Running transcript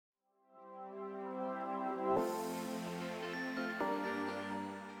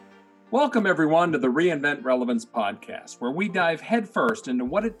Welcome, everyone, to the Reinvent Relevance podcast, where we dive headfirst into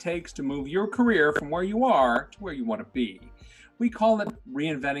what it takes to move your career from where you are to where you want to be. We call it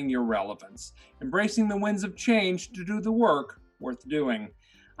Reinventing Your Relevance, embracing the winds of change to do the work worth doing.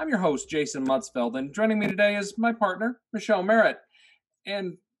 I'm your host, Jason Mutzfeld, and joining me today is my partner, Michelle Merritt.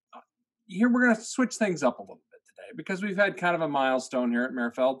 And here we're going to switch things up a little bit today because we've had kind of a milestone here at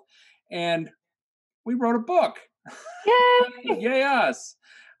Merrifield, and we wrote a book. Yay! Yay us!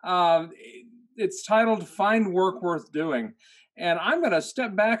 It's titled Find Work Worth Doing. And I'm going to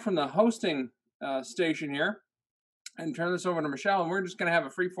step back from the hosting station here and turn this over to Michelle. And we're just going to have a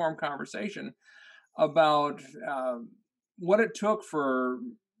free-form conversation about what it took for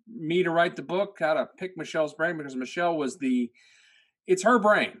me to write the book, how to pick Michelle's brain, because Michelle was it's her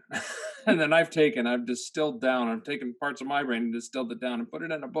brain. And then I've distilled down, I've taken parts of my brain and distilled it down and put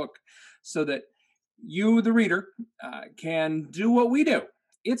it in a book so that you, the reader, can do what we do.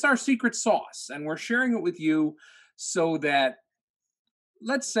 It's our secret sauce, and we're sharing it with you so that,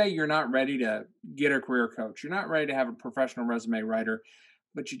 let's say you're not ready to get a career coach, you're not ready to have a professional resume writer,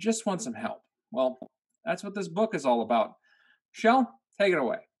 but you just want some help. Well, that's what this book is all about. Michelle, take it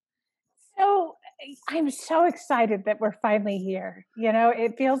away. So I'm so excited that we're finally here. You know,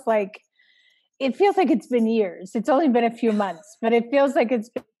 it feels like it's been years. It's only been a few months, but it feels like it's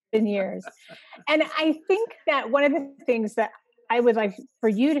been years. And I think that one of the things that I would like for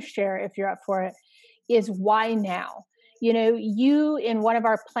you to share, if you're up for it, is why now? You know, you in one of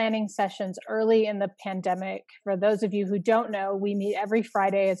our planning sessions early in the pandemic, for those of you who don't know, we meet every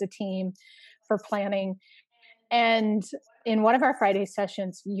Friday as a team for planning. And in one of our Friday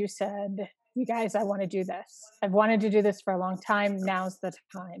sessions, you said, you guys, I want to do this. I've wanted to do this for a long time. Now's the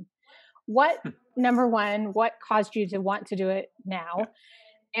time. Number one, what caused you to want to do it now?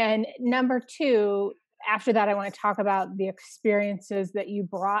 And number two, after that, I want to talk about the experiences that you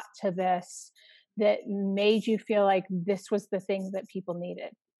brought to this that made you feel like this was the thing that people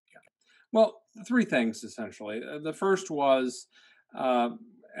needed. Well, three things, essentially. The first was, and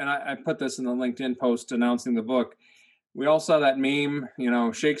I put this in the LinkedIn post announcing the book. We all saw that meme,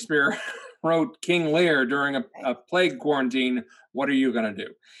 Shakespeare wrote King Lear during a plague quarantine. What are you going to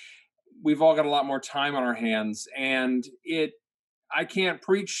do? We've all got a lot more time on our hands, and I can't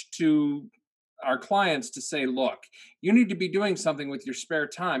preach to our clients to say, look, you need to be doing something with your spare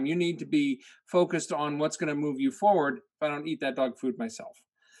time. You need to be focused on what's going to move you forward. If I don't eat that dog food myself.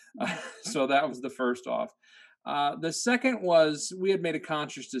 So that was the first off. The second was we had made a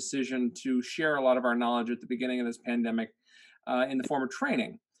conscious decision to share a lot of our knowledge at the beginning of this pandemic in the form of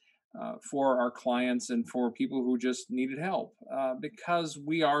training for our clients and for people who just needed help because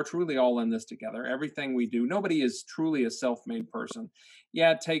we are truly all in this together. Everything we do, nobody is truly a self-made person.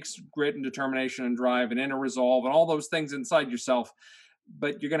 Yeah, it takes grit and determination and drive and inner resolve and all those things inside yourself,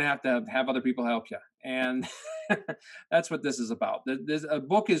 but you're going to have other people help you. And that's what this is about. A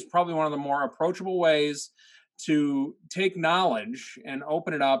book is probably one of the more approachable ways to take knowledge and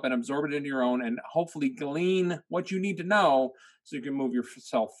open it up and absorb it into your own and hopefully glean what you need to know so you can move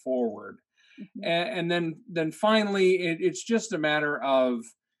yourself forward. Mm-hmm. And then finally, it's just a matter of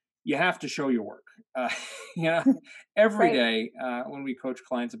you have to show your work. Every right. day when we coach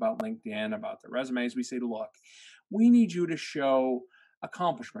clients about LinkedIn, about their resumes, we say, look, we need you to show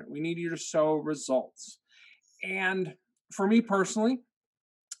accomplishment. We need you to show results. And for me personally,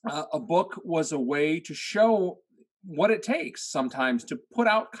 a book was a way to show what it takes sometimes to put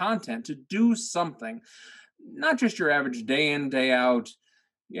out content, to do something, not just your average day in, day out.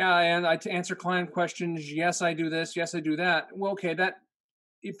 Yeah, and I answer client questions. Yes, I do this. Yes, I do that. Well, okay,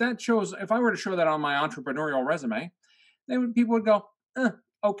 if I were to show that on my entrepreneurial resume, people would go,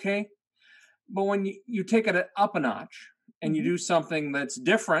 okay. But when you take it up a notch and you do something that's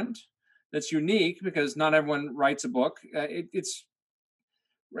different, that's unique, because not everyone writes a book, it's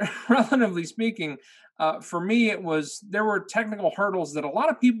relatively speaking, for me, there were technical hurdles that a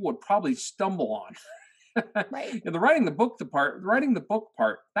lot of people would probably stumble on. Right. The writing the book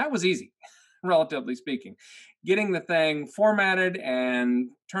part, that was easy, relatively speaking. Getting the thing formatted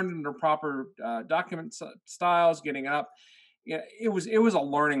and turned into proper document styles, getting it up, it was a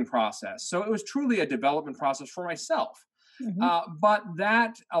learning process. So it was truly a development process for myself. Mm-hmm. But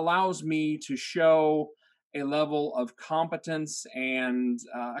that allows me to show a level of competence and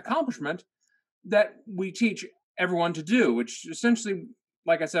accomplishment that we teach everyone to do, which essentially,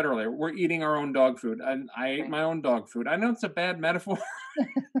 like I said earlier, we're eating our own dog food. And I ate my own dog food. I know it's a bad metaphor.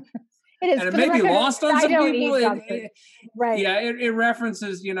 It is. And it may be lost on some people. Right. Yeah, it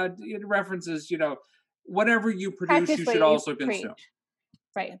references, whatever you produce, you should also consume.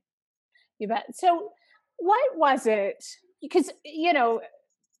 Right. You bet. So what was it? Because,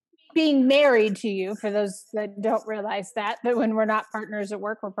 being married to you, for those that don't realize that, but when we're not partners at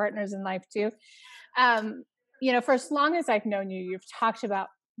work, we're partners in life too. Um, for as long as I've known you, you've talked about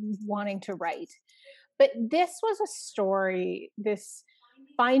wanting to write. But this was a story, this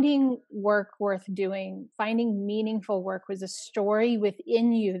finding work worth doing, finding meaningful work was a story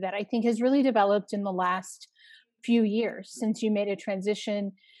within you that I think has really developed in the last few years since you made a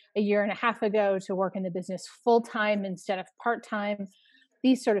transition a year and a half ago to work in the business full time instead of part time,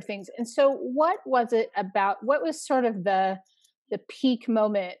 these sort of things. And so what was it about, what was sort of the peak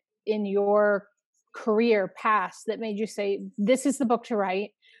moment in your career past that made you say, this is the book to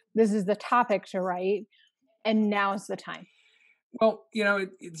write, this is the topic to write, and now's the time? Well,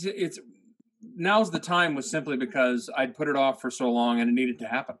 it's now's the time was simply because I'd put it off for so long and it needed to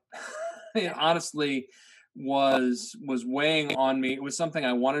happen. It honestly was weighing on me. It was something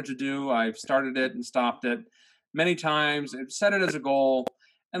I wanted to do. I've started it and stopped it many times. I've set it as a goal,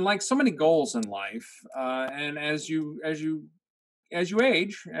 and like so many goals in life, and as you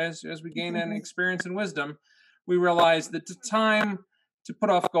age, as we gain an Mhm. experience and wisdom, we realize that the time to put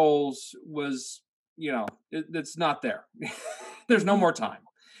off goals was, it's not there. There's no Mhm. more time.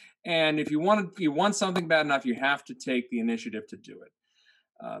 And if you want something bad enough, you have to take the initiative to do it.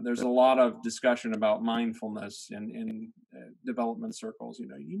 There's a lot of discussion about mindfulness in development circles.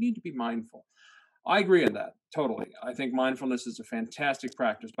 You need to be mindful. I agree in that totally. I think mindfulness is a fantastic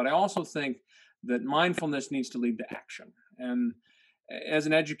practice, but I also think that mindfulness needs to lead to action. And as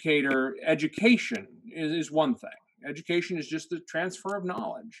an educator, education is one thing. Education is just the transfer of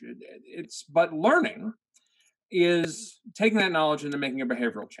knowledge. But learning is taking that knowledge and then making a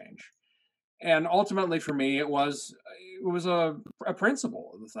behavioral change. And ultimately, for me, it was a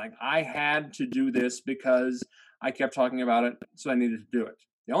principle of the thing. I had to do this because I kept talking about it, so I needed to do it.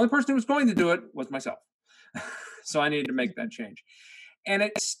 The only person who was going to do it was myself, so I needed to make that change. And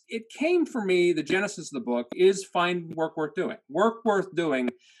it came for me. The genesis of the book is find work worth doing. Work worth doing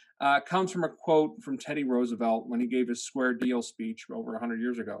comes from a quote from Teddy Roosevelt when he gave his Square Deal speech over 100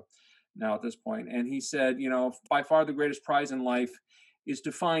 years ago. Now at this point, and he said, by far the greatest prize in life is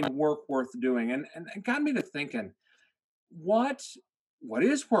to find work worth doing, and it got me to thinking, what what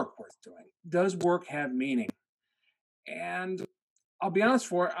is work worth doing? Does work have meaning? And I'll be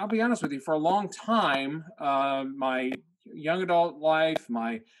honest with you. For a long time, my young adult life,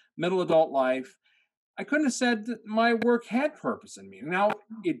 my middle adult life, I couldn't have said that my work had purpose and meaning. Now,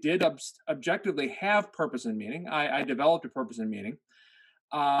 it did objectively have purpose and meaning. I developed a purpose and meaning,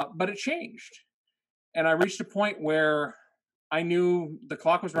 but it changed. And I reached a point where I knew the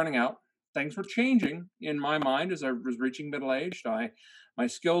clock was running out. Things were changing in my mind as I was reaching middle age. My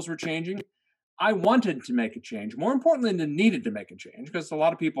skills were changing. I wanted to make a change. More importantly than needed to make a change, because a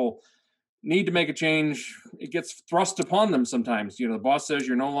lot of people need to make a change. It gets thrust upon them sometimes. The boss says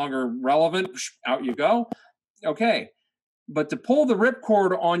you're no longer relevant. Out you go. Okay. But to pull the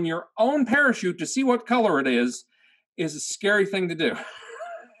ripcord on your own parachute to see what color it is a scary thing to do.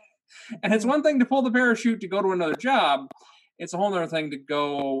 And it's Mhm. one thing to pull the parachute to go to another job. It's a whole other thing to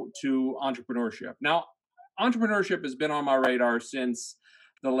go to entrepreneurship. Now, entrepreneurship has been on my radar since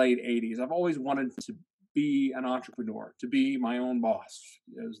the late 80s. I've always wanted to be an entrepreneur, to be my own boss.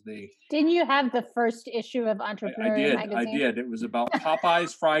 As the Didn't you have the first issue of I Entrepreneur did, I magazine? did. It was about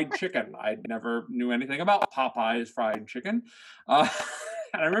Popeye's fried chicken. I never knew anything about Popeye's fried chicken, uh,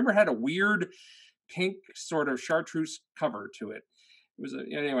 and I remember it had a weird pink sort of chartreuse cover to it. It was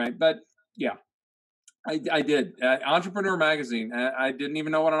anyway, but yeah, I did. Entrepreneur Magazine. I didn't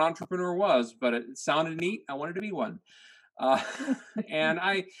even know what an entrepreneur was, but it sounded neat. I wanted to be one. Uh, and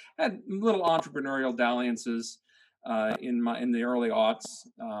I had little entrepreneurial dalliances in the early aughts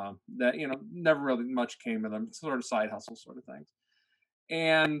that never really much came of them. Sort of side hustle sort of things.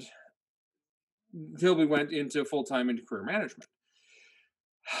 And until we went into full time into career management.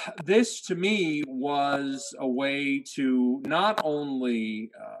 This to me was a way to not only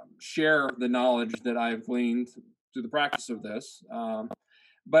share the knowledge that I've gleaned through the practice of this,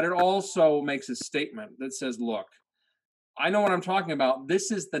 but it also makes a statement that says, look, I know what I'm talking about.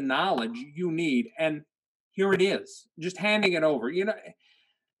 This is the knowledge you need. And here it is, just handing it over.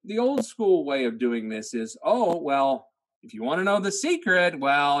 The old school way of doing this is, oh, well, if you want to know the secret,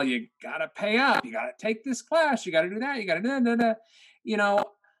 well, you got to pay up. You got to take this class. You got to do that. You got to do that. You know,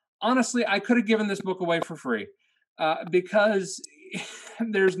 honestly, I could have given this book away for free because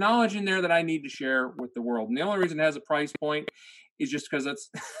there's knowledge in there that I need to share with the world. And the only reason it has a price point is just because that's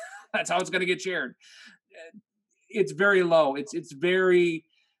that's how it's going to get shared. It's very low. It's very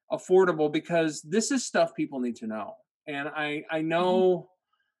affordable because this is stuff people need to know. And I Mhm. know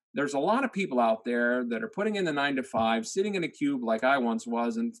There's a lot of people out there that are putting in the 9 to 5, sitting in a cube like I once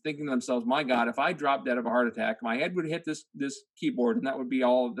was, and thinking to themselves, "My God, if I dropped dead of a heart attack, my head would hit this keyboard, and that would be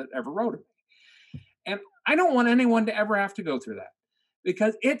all that ever wrote of me." And I don't want anyone to ever have to go through that,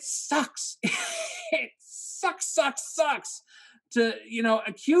 because it sucks. It sucks.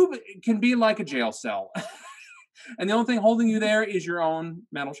 A cube can be like a jail cell, and the only thing holding you there is your own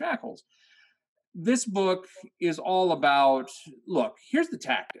mental shackles. This book is all about, look, here's the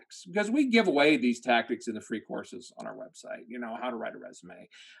tactics, because we give away these tactics in the free courses on our website. How to write a resume,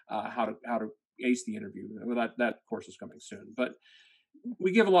 how to ace the interview. Well, that course is coming soon, but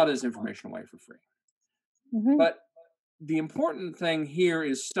we give a lot of this information away for free. Mhm. But the important thing here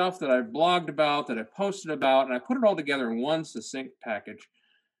is stuff that I've blogged about, that I've posted about, and I put it all together in one succinct package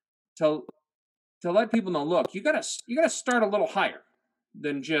to let people know, look, you gotta start a little higher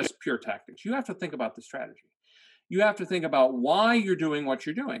than just pure tactics. You have to think about the strategy. You have to think about why you're doing what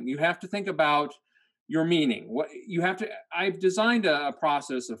you're doing. You have to think about your meaning. What you have to I've designed a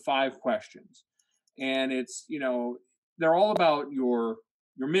process of 5 questions. And they're all about your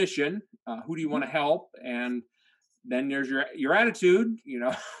mission. Who do you want Mhm. to help? And then there's your attitude.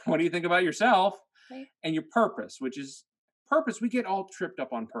 What do you think about yourself? Right. And your purpose, which is purpose. We get all tripped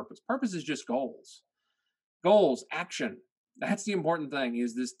up on purpose. Purpose is just goals, action. That's the important thing.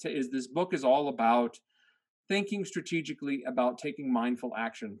 Is this book is all about thinking strategically, about taking mindful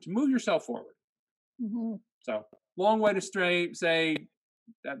action to move yourself forward. Mhm. So, long way to say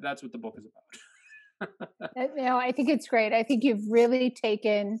that's what the book is about. I think it's great. I think you've really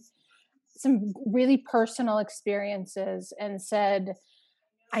taken some really personal experiences and said,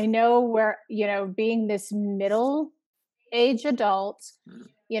 I know where, being this middle age adult,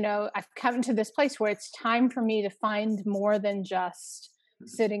 Mhm, I've come to this place where it's time for me to find more than just mhm.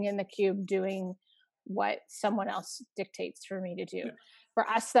 sitting in the cube doing what someone else dictates for me to do. Yeah. For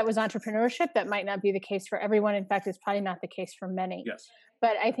us, that was entrepreneurship. That might not be the case for everyone. In fact, it's probably not the case for many. Yes.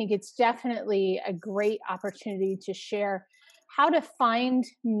 But I think it's definitely a great opportunity to share how to find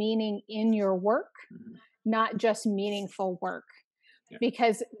meaning in your work, Mhm. not just meaningful work, Yeah.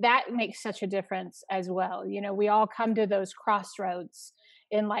 because that makes such a difference as well. We all come to those crossroads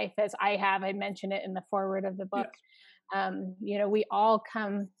in life, as I mentioned it in the foreword of the book. Yes. We all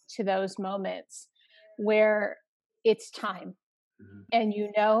come to those moments where it's time, Mhm. and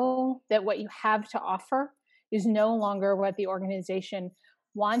you know that what you have to offer is no longer what the organization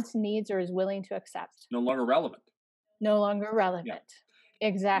wants, needs, or is willing to accept. No longer relevant. No longer Yeah. relevant. Yeah.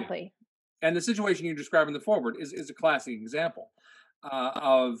 Exactly. And the situation you describe in the forward is a classic example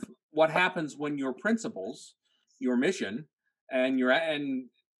of what happens when your principles, your mission, and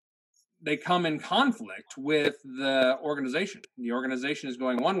they come in conflict with the organization. The organization is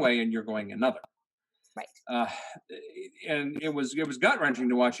going one way, and you're going another. Right. Uh, and it was gut wrenching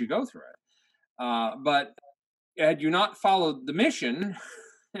to watch you go through it. But had you not followed the mission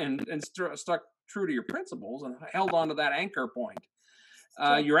and stuck true to your principles and held on to that anchor point,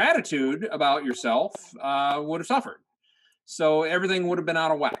 True. your attitude about yourself would have suffered. So everything would have been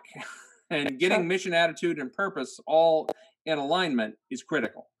out of whack. And getting Sure. mission, attitude, and purpose all in alignment is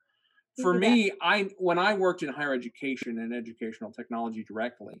critical. For You bet. me, when I worked in higher education and educational technology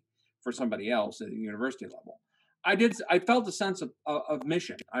directly for somebody else at the university level, I felt a sense of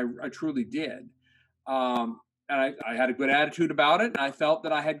mission. I truly did. And I had a good attitude about it, and I felt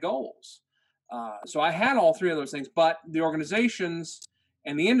that I had goals. So I had all three of those things, but the organizations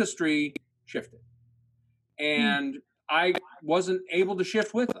and the industry shifted, Mm. and I wasn't able to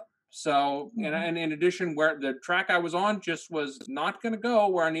shift with them. So, Mhm. and in addition, where the track I was on just was not going to go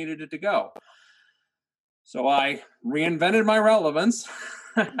where I needed it to go. So I reinvented my relevance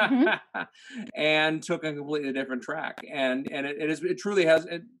Mhm. and took a completely different track. And it truly has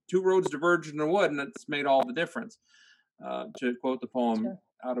two roads diverged in the wood, and it's made all the difference. To quote the poem Sure.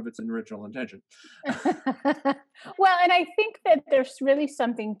 out of its original intention. Well, and I think that there's really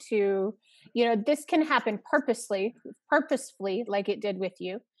something to, this can happen purposefully, like it did with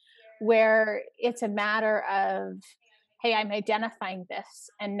you, where it's a matter of, hey, I'm identifying this.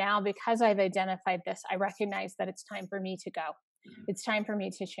 And now, because I've identified this, I recognize that it's time for me to go. Mhm. It's time for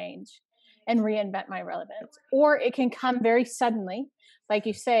me to change and reinvent my Yep. relevance. Or it can come very suddenly, like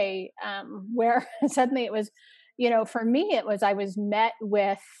you say, where suddenly it was, for me, it was, I was met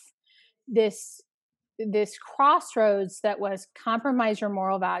with this this crossroads that was compromise your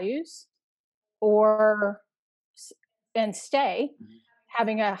moral values or and stay Mhm.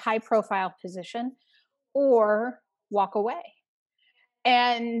 having a high profile position, or walk away.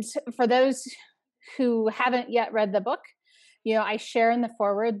 And for those who haven't yet read the book, I share in the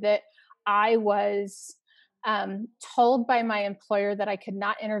forward that I was told by my employer that I could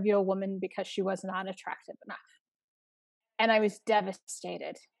not interview a woman because she was not attractive enough. And I was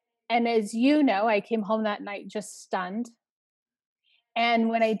devastated. And as you know, I came home that night just stunned. And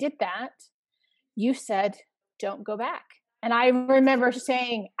when I did that, you said, don't go back. And I remember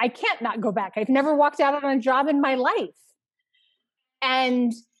saying, I can't not go back. I've never walked out on a job in my life.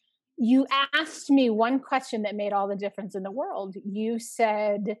 And you asked me one question that made all the difference in the world. You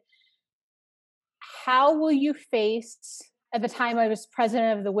said, how will you face, at the time I was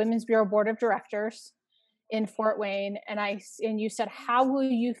president of the Women's Bureau Board of Directors in Fort Wayne, and you said, how will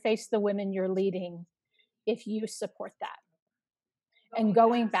you face the women you're leading if you support that? And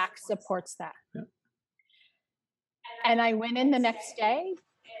going back supports that. Yeah. And I went in the next day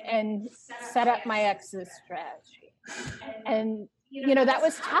and set up my exit strategy. And, that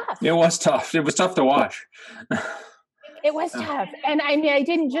was tough. It was tough. It was tough to watch. It was tough. And I mean, I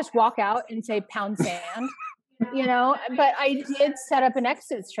didn't just walk out and say pound sand, but I did set up an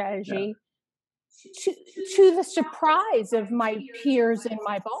exit strategy to the surprise of my peers and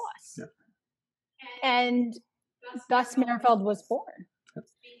my boss. Yeah. And thus Merrifield was born.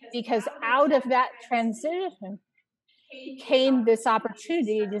 Because out of that transition came this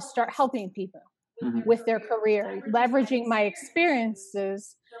opportunity to start helping people with their career, leveraging my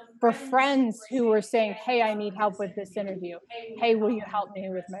experiences for friends who were saying, hey, I need help with this interview. Hey, will you help me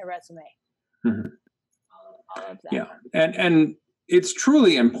with my resume? Mm-hmm. All of that. Yeah. And it's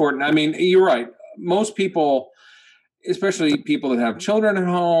truly important. I mean, you're right. Most people, especially people that have children at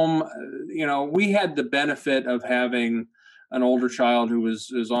home, we had the benefit of having an older child who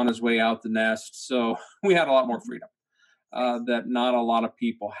was on his way out the nest. So we had a lot more freedom that not a lot of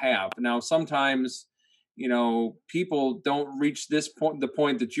people have. Now, sometimes, people don't reach the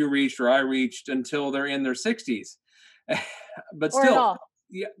point that you reached or I reached until they're in their 60s. But still,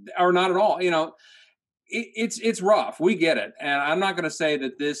 yeah, or not at all. It's rough. We get it. And I'm not going to say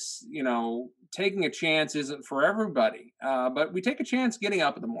that this, taking a chance isn't for everybody. But we take a chance getting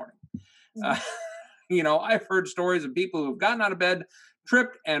up in the morning. I've heard stories of people who've gotten out of bed,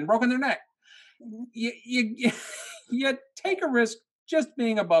 tripped, and broken their neck. You take a risk just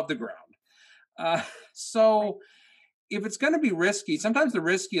being above the ground. So if it's going to be risky, sometimes the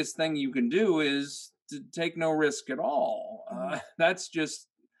riskiest thing you can do is to take no risk at all. That's just,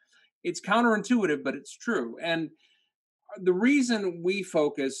 it's counterintuitive, but it's true. And the reason we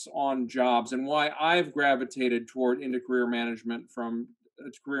focus on jobs and why I've gravitated toward into career management from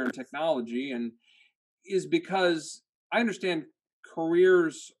a career in technology is because I understand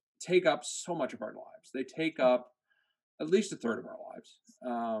careers take up so much of our lives. They take up at least a third of our lives,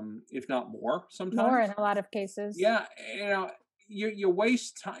 if not more sometimes. More in a lot of cases. Yeah. You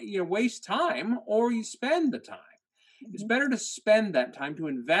waste time, or you spend the time. Mm-hmm. It's better to spend that time, to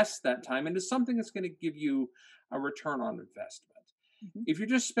invest that time into something that's going to give you a return on investment. Mm-hmm. If you're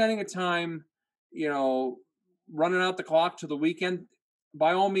just spending a time, running out the clock to the weekend,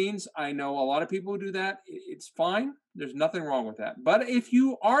 by all means, I know a lot of people who do that. It's fine. There's nothing wrong with that. But if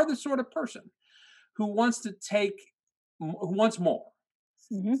you are the sort of person who wants more,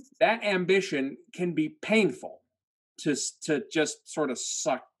 mm-hmm. that ambition can be painful to just sort of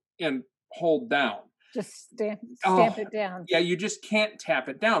suck and hold down. Just stamp it down. Yeah, you just can't tap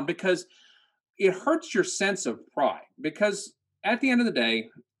it down because it hurts your sense of pride. Because at the end of the day,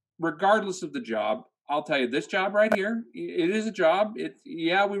 regardless of the job, I'll tell you, this job right here, it is a job.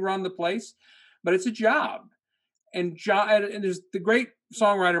 We run the place, but it's a job. And there's the great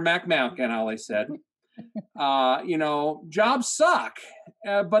songwriter Mac McAnally said, jobs suck,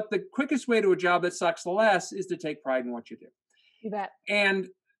 but the quickest way to a job that sucks less is to take pride in what you do. You bet. And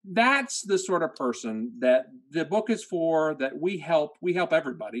that's the sort of person that the book is for, that we help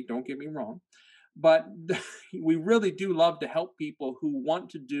everybody, don't get me wrong. But we really do love to help people who want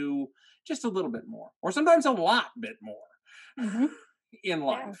to do just a little bit more, or sometimes a lot bit more mm-hmm. in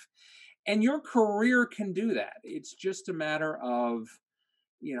life. Yeah. And your career can do that. It's just a matter of,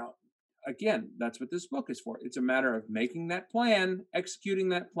 again, that's what this book is for. It's a matter of making that plan, executing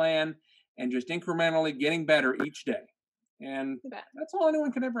that plan, and just incrementally getting better each day. And that's all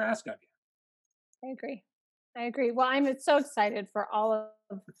anyone can ever ask of you. I agree. Well, I'm so excited for all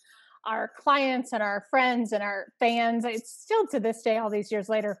of our clients and our friends and our fans. It's still, to this day, all these years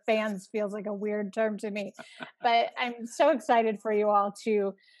later, fans feels like a weird term to me. But I'm so excited for you all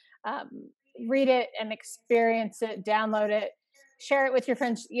to read it and experience it, download it, share it with your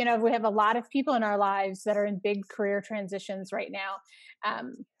friends. We have a lot of people in our lives that are in big career transitions right now.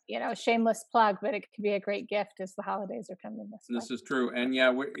 Shameless plug, but it could be a great gift as the holidays are coming this is true. And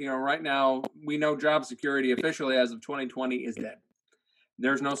right now we know job security officially as of 2020 is dead.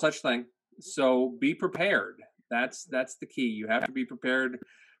 There's no such thing. So be prepared. That's the key. You have to be prepared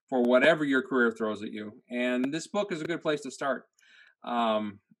for whatever your career throws at you. And this book is a good place to start.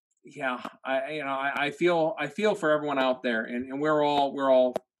 Um, yeah, I feel for everyone out there, and we're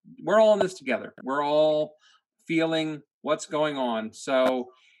all in this together. We're all feeling what's going on. So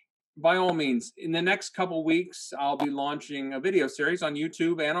by all means, in the next couple weeks, I'll be launching a video series on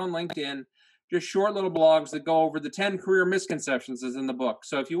YouTube and on LinkedIn, just short little blogs that go over the 10 career misconceptions as in the book.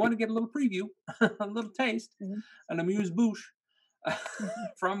 So if you want to get a little preview, a little taste, Mhm. an amuse-bouche Mhm.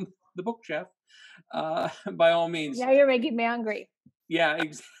 from the book chef, by all means, Now you're making me hungry. yeah,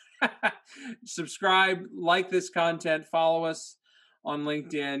 subscribe, like this content, follow us on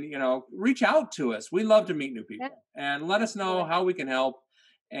LinkedIn, reach out to us. We love to meet new Yeah, people and let us know absolutely. how we can help.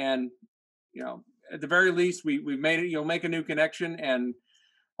 And, at the very least, we've made it, you'll make a new connection and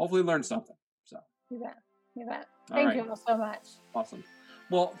hopefully learn something. So, You bet. You bet. all Thank right. you all so much. Awesome.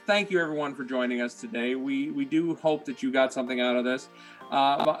 Well, thank you everyone for joining us today. We do hope that you got something out of this.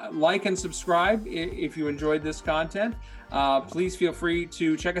 Like and subscribe if you enjoyed this content. Please feel free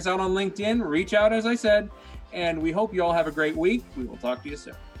to check us out on LinkedIn. Reach out, as I said, and we hope you all have a great week. We will talk to you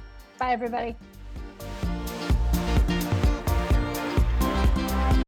soon. Bye, everybody.